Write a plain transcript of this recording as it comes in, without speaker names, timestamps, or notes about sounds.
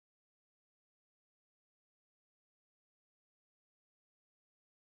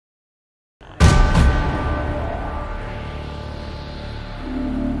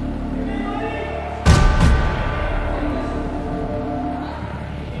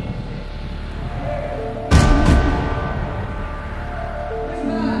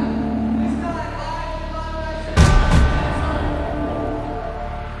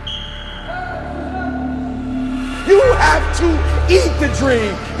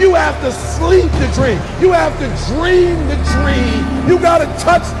dream. You have to sleep the dream. You have to dream the dream. You gotta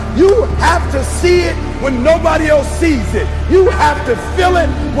touch, you have to see it when nobody else sees it. You have to feel it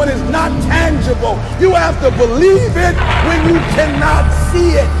when it's not tangible. You have to believe it when you cannot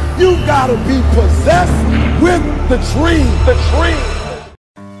see it. You gotta be possessed with the dream. The dream.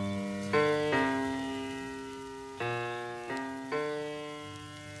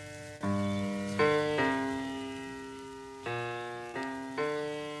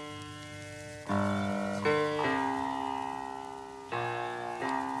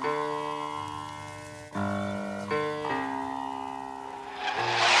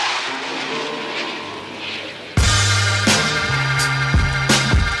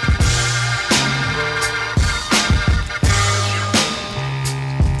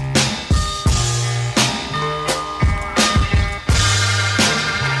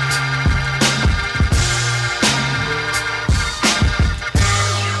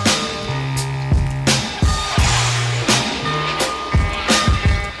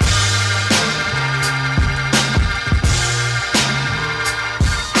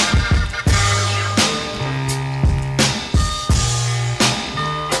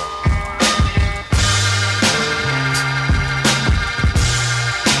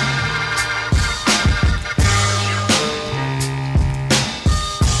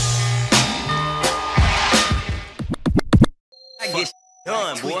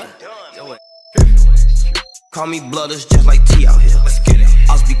 Call me blooders just like T out here. Let's get it.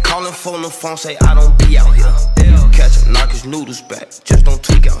 I'll be calling phone, the phone say I don't be out here. Catch him, knock his noodles back, just don't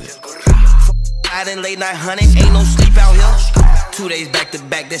tweak out here. Out in late night hunting, ain't no sleep out here. 2 days back to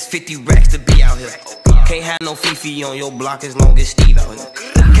back, that's 50 racks to be out here. Can't have no Fifi on your block as long as Steve out here.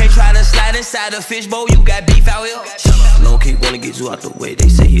 Can't try to slide inside a fishbowl, you got beef out here. Low key wanna get you out the way, they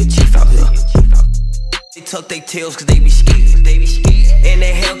say he a chief out here. They tuck their tails cause they be scared. And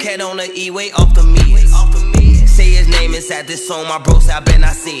that Hellcat on the E-way off the me. Say his name inside this song, my bro say I bet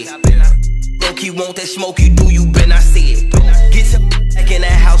I see it. Low key want that smoke you do, you bet I see it. Get your back in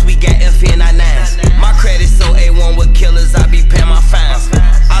that house, we got FN99s. My credit so A1 with killers, I be paying my fines.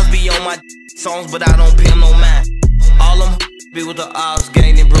 I be on my songs, but I don't pay them no mind. All them be with the odds,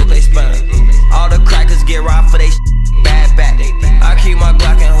 gang and broke they spine. All the crackers get robbed for they bad back. I keep my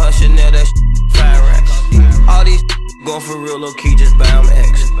Glock and her Chanel, that fire racks. All these going for real low key, just buy him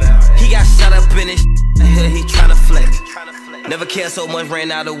X. He got shot up in his he tryna flex. Never cared so much,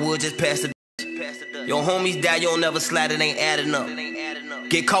 ran out of wood, just past the. Your homies die, you don't never slide, it ain't adding up.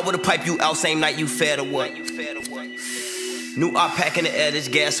 Get caught with a pipe, you out same night, you fed or what? New op pack in the air, this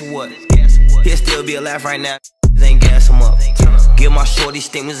gas or what? He'll still be alive right now, ain't gas him up. Give my shorty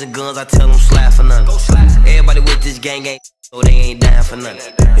stimulus and guns, I tell them slide for nothing. Everybody with this gang ain't, so they ain't dying for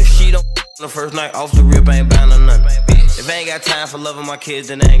nothing. If she don't the first night off the rip, I ain't buying her nothing. If I ain't got time for loving my kids,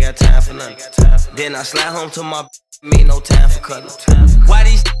 then I ain't got time for nothing. Then I slide home to my me, no time for cutting. Why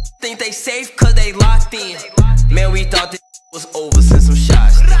these think they safe? Cause they locked in. Man, we thought this was over since some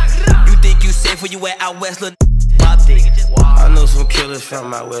shots. You think you safe when you went out west, look popped in. I know some killers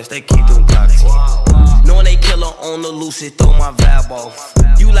from out west, they keep them clocks in. Knowing they killer on the loose, it throw my vibe off.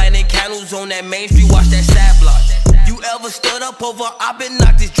 You lighting candles on that main street, watch that side block. You ever stood up over, I been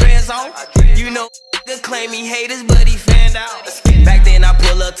knocked his dreads off. You know, nigga claim he haters, but he fanned out. Back then I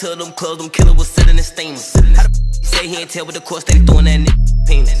pull up to them clubs, them killers was sitting in steamers. How the f say he ain't tell, but of course they throwing that nigga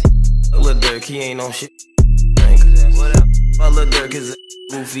penis. Lil Durk, he ain't on shit. My Lil Durk is a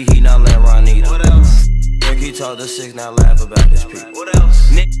goofy, he not let Ron either. What else? Durk, he talk to 6, now laugh about this people. What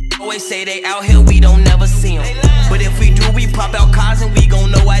else? Niggas always say they out here, we don't never see them. But if we do, we pop out cars and we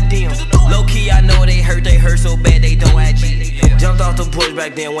gon' know I damn. Low key, I know they hurt so bad they don't IG. Jumped off the porch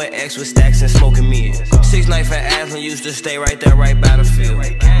back then when X was stacks and smoking me. 6 nights for Aslan used to stay right there, right by the field.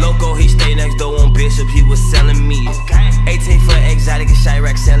 Loco, he stayed next door on Bishop, he was selling me. 18 for exotic and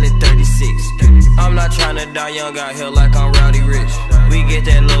Chirac selling 36. I'm not trying to die young out here like I'm Rowdy Rich. We get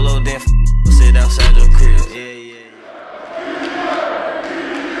that Lolo, then sit outside your crib.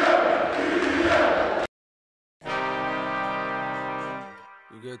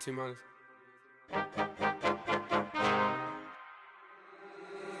 You good, T-Minus?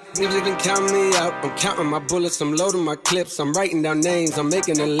 Music done count me out. I'm counting my bullets, I'm loading my clips. I'm writing down names, I'm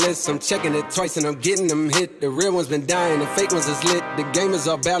making a list. I'm checking it twice and I'm getting them hit. The real ones been dying, the fake ones is lit. The game is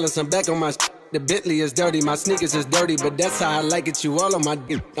off balance, I'm back on my The Bentley is dirty, my sneakers is dirty, but that's how I like it. You all on my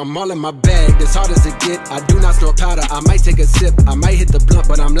dick, I'm all in my bag, as hard as it get. I do not snort powder, I might take a sip, I might hit the blunt,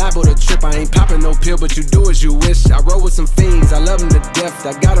 but I'm liable to trip. I ain't popping no pill, but you do as you wish. I roll with some fiends, I love them to death.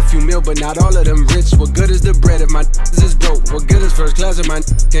 I got a few mil, but not all of them rich. What good is the bread if my is broke? What good is first class if my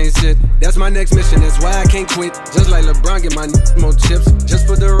can't sit? That's my next mission, that's why I can't quit. Just like LeBron, get my more chips. Just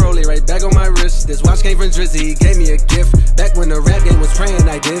put the rollie right back on my wrist. This watch came from Drizzy, he gave me a gift. Back when the rap game was praying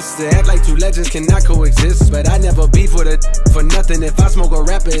like this. To act like two legends cannot coexist, but I never beef with it for nothing. If I smoke a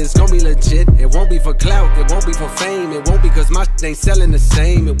rapper, it's gon' be legit. It won't be for clout, it won't be for fame. It won't be cause my shit ain't selling the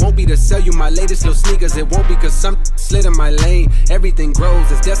same. It won't be to sell you my latest little sneakers. It won't be cause some slid in my lane. Everything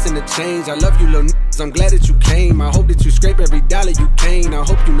grows, it's destined to change. I love you little niggas, I'm glad that you came. I hope that you scrape every dollar you came. I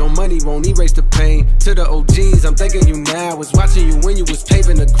hope you know money won't erase the pain. To the OGs, I'm thanking you now. Was watching you when you was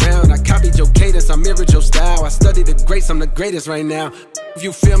paving the ground. I copied your cadence, I mirrored your style. I studied the greats, I'm the greatest right now. If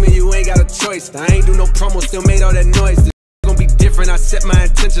you feel me, you ain't got a choice. I ain't do no promo, still made all that noise. This gon' be different, I set my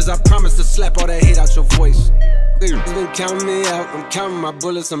intentions. I promise to slap all that hate out your voice. They've been counting me out, I'm counting my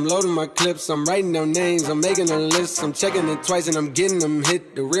bullets, I'm loading my clips, I'm writing down names, I'm making a list, I'm checking it twice and I'm getting them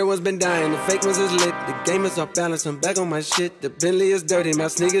hit. The real ones been dying, the fake ones is lit. The game is off balance, I'm back on my shit. The Bentley is dirty, my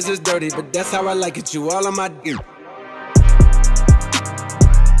sneakers is dirty, but that's how I like it, you all on my dick.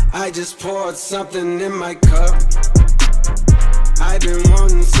 I just poured something in my cup. I've been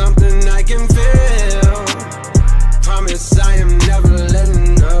wanting something I can feel. Promise I am never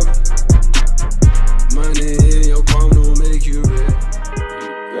letting up. Money in your palm will make you real.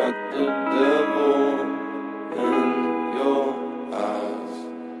 You got the devil in your eyes.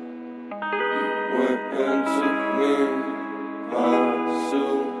 You went and took me by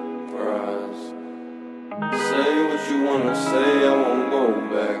surprise. Say what you wanna say, I won't go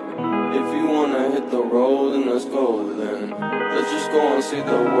back. If you wanna hit the road, then let's go then. Let's just go and see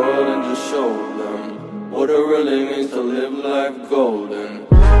the world and just show them what it really means to live life golden.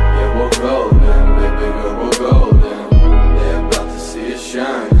 Yeah, we're golden, baby girl, we're golden. They're about to see us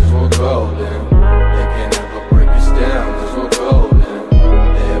shine, cause we're golden. They can't ever break us down, cause we're golden.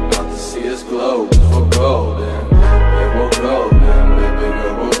 They're about to see us glow, cause we're golden. Yeah, we're golden, baby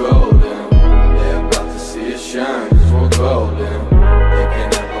girl, we're golden. They're about to see us shine, cause we're golden. They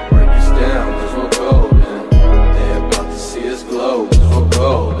can't ever break us down, cause we're golden. They're about to see us glow, cause we're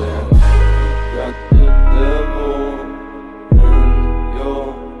golden. Got the devil in your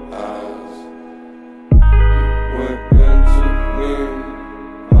eyes. You went and took me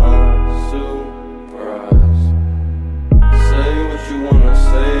by surprise. Say what you wanna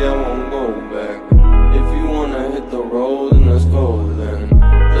say, I won't go back. If you wanna hit the road, then let's go then.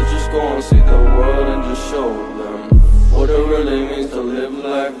 Let's just go and see the world and just show them what it really means to live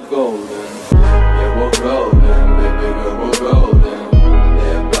life golden. Yeah, we're golden, baby girl, we're golden.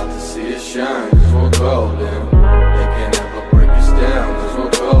 They're about to see us shine, cause we're golden. They can't ever break us down, cause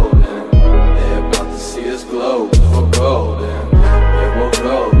we're golden. They're about to see us glow, cause we're golden. Yeah, we're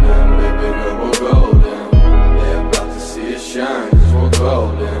golden, baby girl, we're golden. They're about to see us shine, cause we're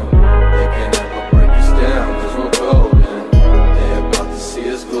golden. They can't ever break us down, cause we're golden. They're about to see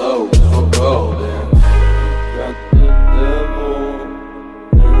us glow, cause we're golden. Got the devil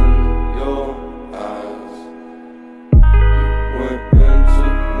in your eyes. You went and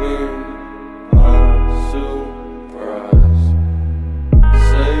took me by surprise.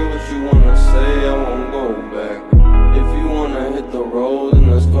 Say what you wanna say, I won't go back. If you wanna hit the road, then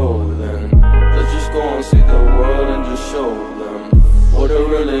let's go then. Let's just go and see the world and just show them what it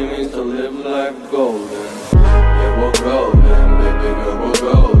really means to live life golden.